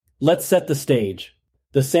Let's set the stage.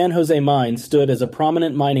 The San Jose mine stood as a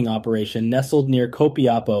prominent mining operation nestled near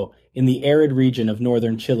Copiapo in the arid region of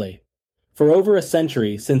northern Chile. For over a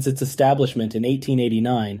century since its establishment in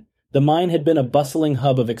 1889, the mine had been a bustling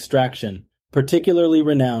hub of extraction, particularly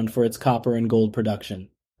renowned for its copper and gold production.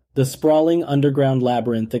 The sprawling underground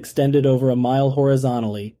labyrinth extended over a mile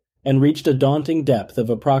horizontally and reached a daunting depth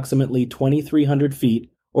of approximately 2,300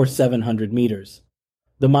 feet or 700 meters.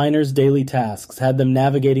 The miners' daily tasks had them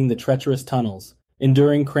navigating the treacherous tunnels,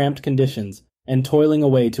 enduring cramped conditions, and toiling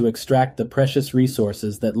away to extract the precious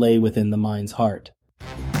resources that lay within the mine's heart.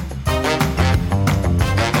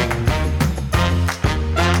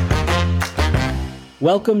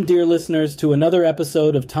 Welcome, dear listeners, to another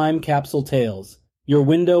episode of Time Capsule Tales, your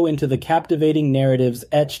window into the captivating narratives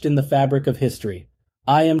etched in the fabric of history.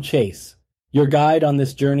 I am Chase, your guide on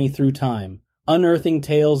this journey through time, unearthing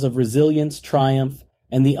tales of resilience, triumph,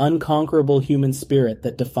 and the unconquerable human spirit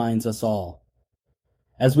that defines us all.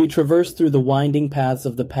 As we traverse through the winding paths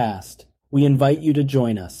of the past, we invite you to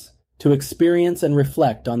join us, to experience and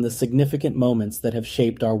reflect on the significant moments that have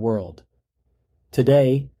shaped our world.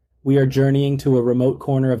 Today, we are journeying to a remote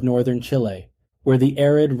corner of northern Chile, where the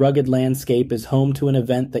arid, rugged landscape is home to an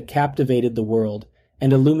event that captivated the world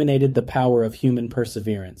and illuminated the power of human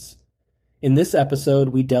perseverance. In this episode,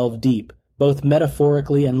 we delve deep, both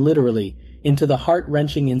metaphorically and literally, into the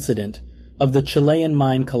heart-wrenching incident of the Chilean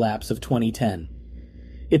mine collapse of 2010.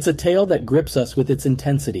 It's a tale that grips us with its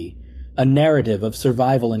intensity, a narrative of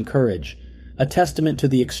survival and courage, a testament to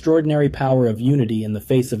the extraordinary power of unity in the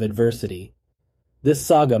face of adversity. This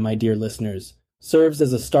saga, my dear listeners, serves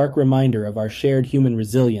as a stark reminder of our shared human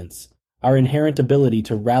resilience, our inherent ability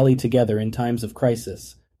to rally together in times of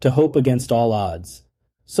crisis, to hope against all odds.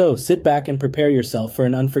 So, sit back and prepare yourself for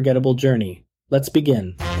an unforgettable journey. Let's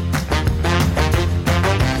begin.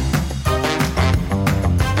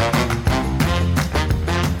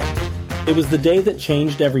 It was the day that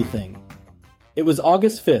changed everything. It was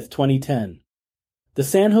August 5th, 2010. The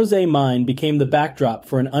San Jose mine became the backdrop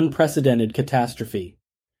for an unprecedented catastrophe.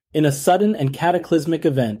 In a sudden and cataclysmic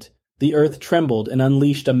event, the earth trembled and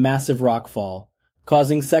unleashed a massive rockfall,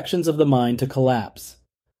 causing sections of the mine to collapse.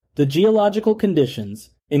 The geological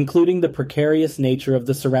conditions, including the precarious nature of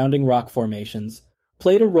the surrounding rock formations,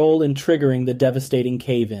 played a role in triggering the devastating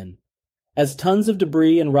cave-in. As tons of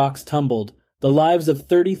debris and rocks tumbled, the lives of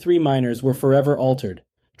 33 miners were forever altered,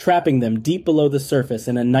 trapping them deep below the surface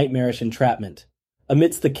in a nightmarish entrapment.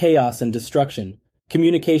 Amidst the chaos and destruction,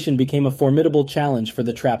 communication became a formidable challenge for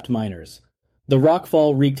the trapped miners. The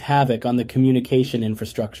rockfall wreaked havoc on the communication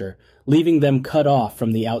infrastructure, leaving them cut off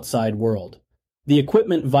from the outside world. The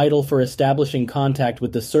equipment vital for establishing contact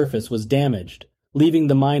with the surface was damaged, leaving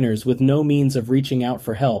the miners with no means of reaching out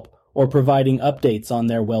for help or providing updates on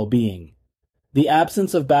their well-being. The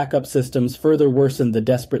absence of backup systems further worsened the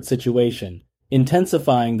desperate situation,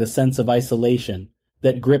 intensifying the sense of isolation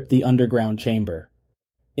that gripped the underground chamber.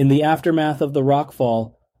 In the aftermath of the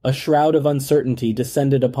rockfall, a shroud of uncertainty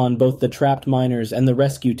descended upon both the trapped miners and the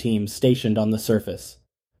rescue teams stationed on the surface.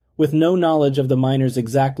 With no knowledge of the miners'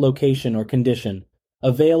 exact location or condition,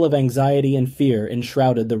 a veil of anxiety and fear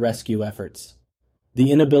enshrouded the rescue efforts.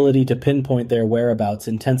 The inability to pinpoint their whereabouts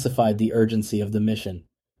intensified the urgency of the mission,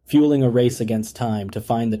 fueling a race against time to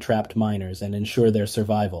find the trapped miners and ensure their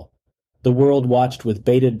survival. The world watched with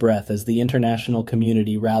bated breath as the international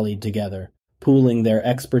community rallied together, pooling their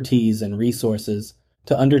expertise and resources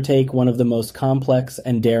to undertake one of the most complex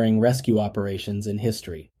and daring rescue operations in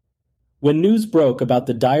history. When news broke about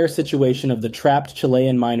the dire situation of the trapped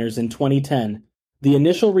Chilean miners in 2010, the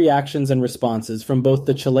initial reactions and responses from both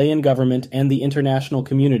the Chilean government and the international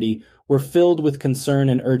community were filled with concern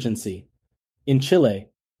and urgency. In Chile,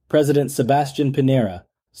 President Sebastián Piñera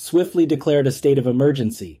swiftly declared a state of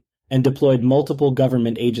emergency and deployed multiple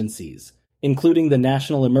government agencies, including the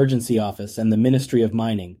National Emergency Office and the Ministry of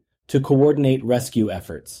Mining, to coordinate rescue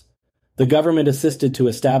efforts. The government assisted to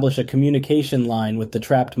establish a communication line with the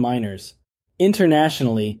trapped miners.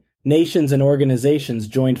 Internationally, nations and organizations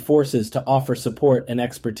joined forces to offer support and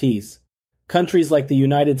expertise. Countries like the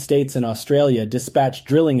United States and Australia dispatched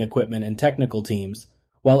drilling equipment and technical teams,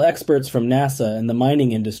 while experts from NASA and the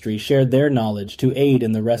mining industry shared their knowledge to aid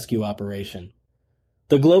in the rescue operation.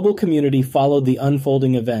 The global community followed the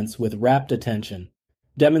unfolding events with rapt attention,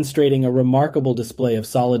 demonstrating a remarkable display of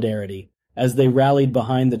solidarity as they rallied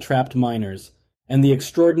behind the trapped miners and the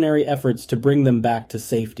extraordinary efforts to bring them back to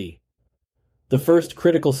safety. The first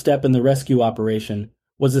critical step in the rescue operation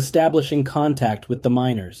was establishing contact with the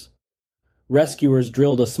miners. Rescuers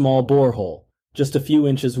drilled a small borehole, just a few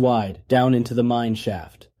inches wide, down into the mine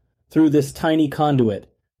shaft. Through this tiny conduit,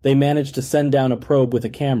 They managed to send down a probe with a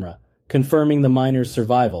camera, confirming the miners'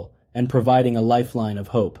 survival and providing a lifeline of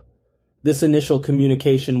hope. This initial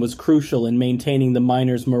communication was crucial in maintaining the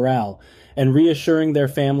miners' morale and reassuring their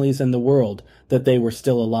families and the world that they were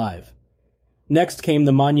still alive. Next came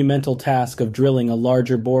the monumental task of drilling a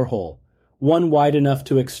larger borehole, one wide enough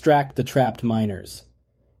to extract the trapped miners.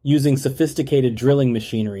 Using sophisticated drilling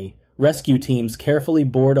machinery, rescue teams carefully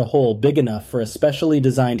bored a hole big enough for a specially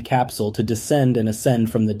designed capsule to descend and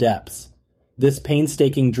ascend from the depths. This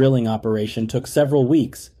painstaking drilling operation took several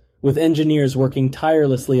weeks, with engineers working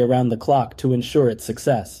tirelessly around the clock to ensure its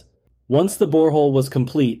success. Once the borehole was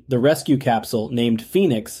complete, the rescue capsule, named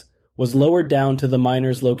Phoenix, was lowered down to the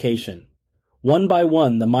miners' location. One by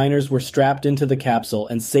one, the miners were strapped into the capsule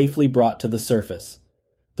and safely brought to the surface.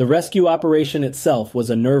 The rescue operation itself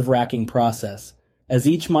was a nerve-wracking process, as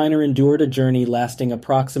each miner endured a journey lasting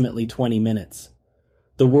approximately 20 minutes.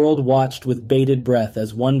 The world watched with bated breath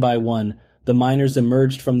as one by one, the miners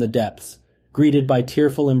emerged from the depths, greeted by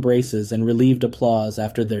tearful embraces and relieved applause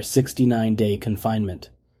after their 69-day confinement.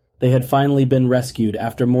 They had finally been rescued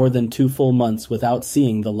after more than 2 full months without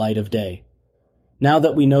seeing the light of day. Now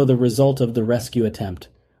that we know the result of the rescue attempt,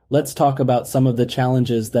 let's talk about some of the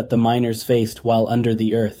challenges that the miners faced while under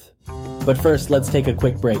the earth. But first, let's take a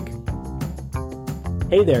quick break.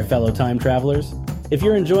 Hey there, fellow time travelers. If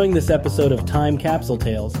you're enjoying this episode of Time Capsule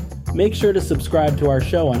Tales, make sure to subscribe to our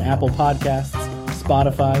show on Apple Podcasts,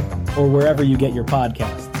 Spotify, or wherever you get your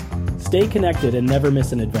podcasts. Stay connected and never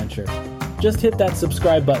miss an adventure. Just hit that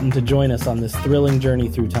subscribe button to join us on this thrilling journey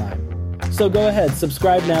through time. So go ahead,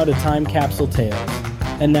 subscribe now to Time Capsule Tales.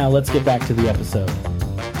 And now let's get back to the episode.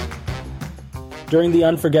 During the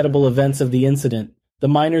unforgettable events of the incident, the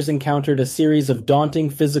miners encountered a series of daunting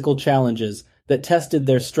physical challenges that tested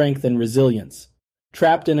their strength and resilience.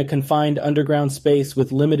 Trapped in a confined underground space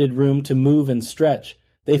with limited room to move and stretch,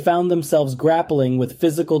 they found themselves grappling with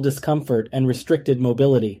physical discomfort and restricted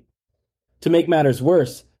mobility. To make matters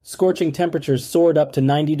worse, scorching temperatures soared up to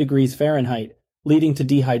 90 degrees Fahrenheit, leading to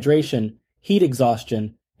dehydration, heat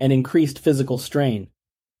exhaustion, and increased physical strain.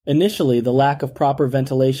 Initially, the lack of proper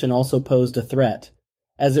ventilation also posed a threat,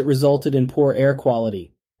 as it resulted in poor air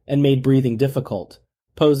quality and made breathing difficult,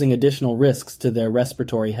 posing additional risks to their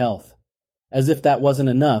respiratory health. As if that wasn't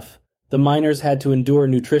enough, the miners had to endure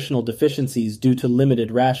nutritional deficiencies due to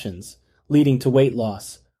limited rations, leading to weight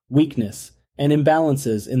loss, weakness, and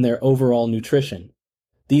imbalances in their overall nutrition.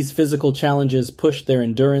 These physical challenges pushed their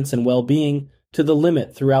endurance and well-being to the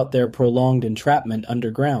limit throughout their prolonged entrapment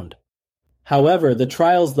underground. However, the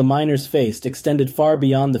trials the miners faced extended far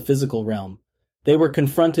beyond the physical realm. They were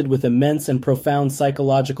confronted with immense and profound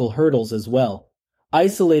psychological hurdles as well.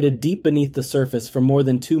 Isolated deep beneath the surface for more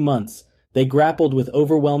than 2 months, they grappled with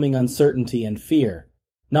overwhelming uncertainty and fear,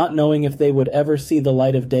 not knowing if they would ever see the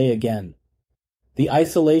light of day again. The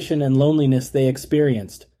isolation and loneliness they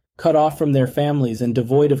experienced, cut off from their families and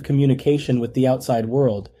devoid of communication with the outside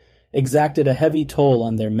world, exacted a heavy toll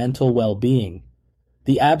on their mental well-being.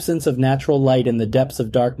 The absence of natural light in the depths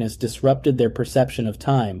of darkness disrupted their perception of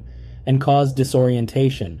time and caused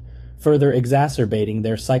disorientation, further exacerbating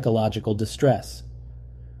their psychological distress.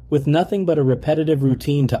 With nothing but a repetitive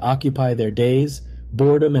routine to occupy their days,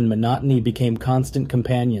 boredom and monotony became constant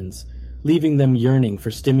companions, leaving them yearning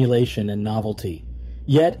for stimulation and novelty.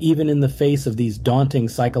 Yet, even in the face of these daunting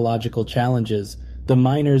psychological challenges, the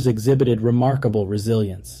miners exhibited remarkable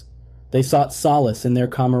resilience. They sought solace in their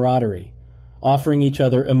camaraderie, offering each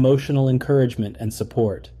other emotional encouragement and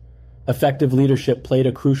support. Effective leadership played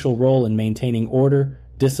a crucial role in maintaining order,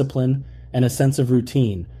 discipline, and a sense of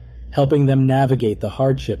routine, helping them navigate the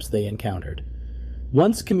hardships they encountered.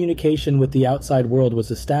 Once communication with the outside world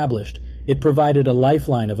was established, it provided a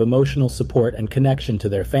lifeline of emotional support and connection to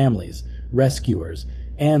their families, rescuers,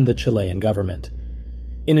 and the Chilean government.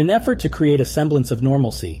 In an effort to create a semblance of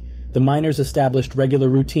normalcy, the miners established regular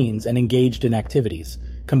routines and engaged in activities,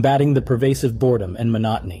 combating the pervasive boredom and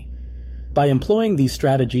monotony. By employing these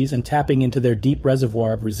strategies and tapping into their deep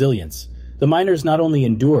reservoir of resilience, the miners not only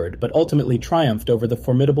endured but ultimately triumphed over the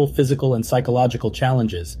formidable physical and psychological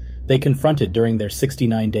challenges they confronted during their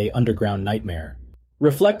 69-day underground nightmare.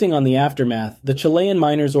 Reflecting on the aftermath, the Chilean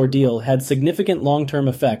miners' ordeal had significant long-term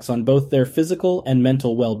effects on both their physical and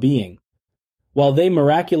mental well-being. While they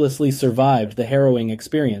miraculously survived the harrowing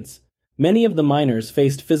experience, many of the miners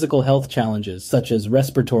faced physical health challenges such as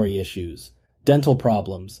respiratory issues, dental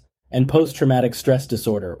problems, and post-traumatic stress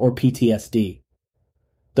disorder, or PTSD.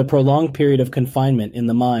 The prolonged period of confinement in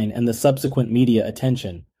the mine and the subsequent media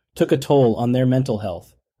attention took a toll on their mental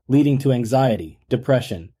health, leading to anxiety,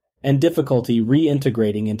 depression, and difficulty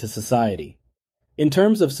reintegrating into society. In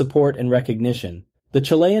terms of support and recognition, The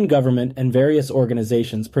Chilean government and various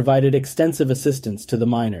organizations provided extensive assistance to the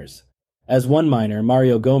miners. As one miner,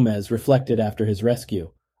 Mario Gomez, reflected after his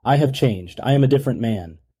rescue, "I have changed. I am a different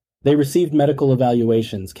man." They received medical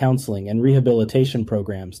evaluations, counseling, and rehabilitation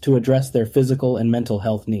programs to address their physical and mental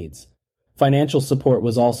health needs. Financial support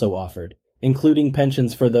was also offered, including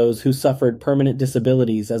pensions for those who suffered permanent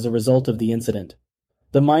disabilities as a result of the incident.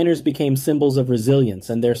 The miners became symbols of resilience,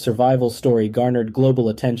 and their survival story garnered global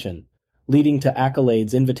attention, leading to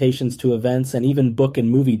accolades, invitations to events, and even book and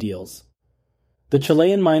movie deals. The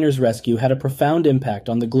Chilean miners' rescue had a profound impact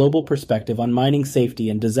on the global perspective on mining safety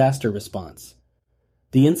and disaster response.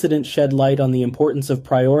 The incident shed light on the importance of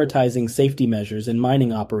prioritizing safety measures in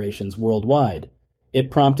mining operations worldwide.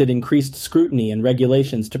 It prompted increased scrutiny and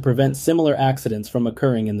regulations to prevent similar accidents from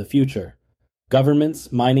occurring in the future.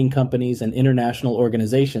 Governments, mining companies, and international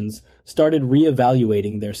organizations started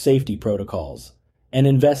re-evaluating their safety protocols and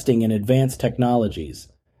investing in advanced technologies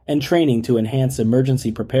and training to enhance emergency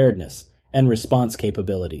preparedness and response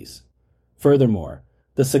capabilities. Furthermore,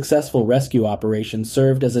 the successful rescue operation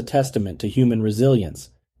served as a testament to human resilience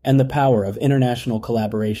and the power of international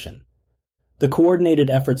collaboration. The coordinated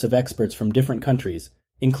efforts of experts from different countries,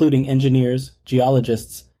 including engineers,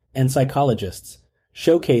 geologists, and psychologists,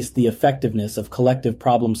 showcased the effectiveness of collective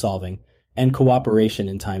problem-solving and cooperation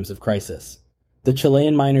in times of crisis. The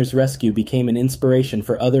Chilean miners' rescue became an inspiration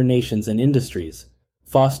for other nations and industries,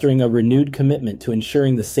 fostering a renewed commitment to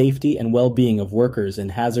ensuring the safety and well-being of workers in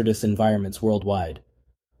hazardous environments worldwide.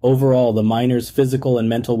 Overall, the miners' physical and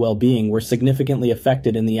mental well-being were significantly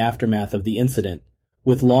affected in the aftermath of the incident,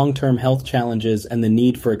 with long-term health challenges and the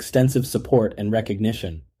need for extensive support and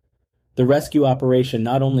recognition. The rescue operation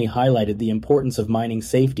not only highlighted the importance of mining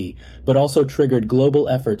safety, but also triggered global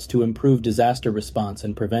efforts to improve disaster response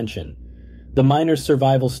and prevention. The miners'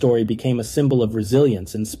 survival story became a symbol of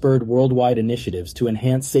resilience and spurred worldwide initiatives to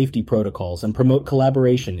enhance safety protocols and promote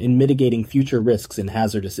collaboration in mitigating future risks in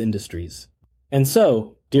hazardous industries. And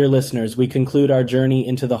so, dear listeners, we conclude our journey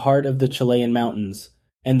into the heart of the Chilean mountains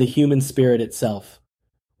and the human spirit itself.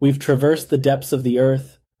 We've traversed the depths of the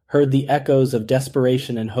earth, heard the echoes of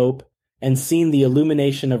desperation and hope, and seen the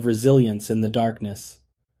illumination of resilience in the darkness.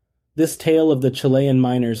 This tale of the Chilean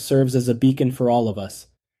miners serves as a beacon for all of us.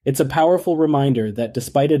 It's a powerful reminder that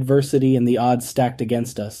despite adversity and the odds stacked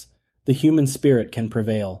against us, the human spirit can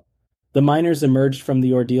prevail. The miners emerged from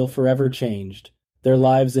the ordeal forever changed, their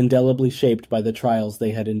lives indelibly shaped by the trials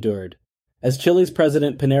they had endured. As Chile's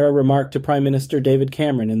President Piñera remarked to Prime Minister David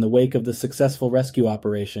Cameron in the wake of the successful rescue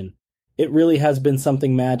operation, "It really has been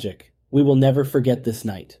something magic. We will never forget this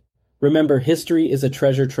night." Remember, history is a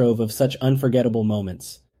treasure trove of such unforgettable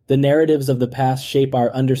moments. The narratives of the past shape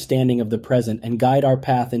our understanding of the present and guide our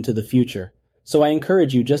path into the future. So I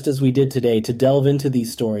encourage you, just as we did today, to delve into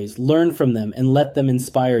these stories, learn from them, and let them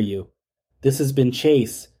inspire you. This has been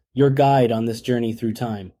Chase, your guide on this journey through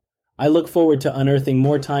time. I look forward to unearthing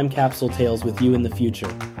more time capsule tales with you in the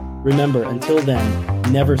future. Remember, until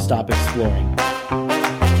then, never stop exploring.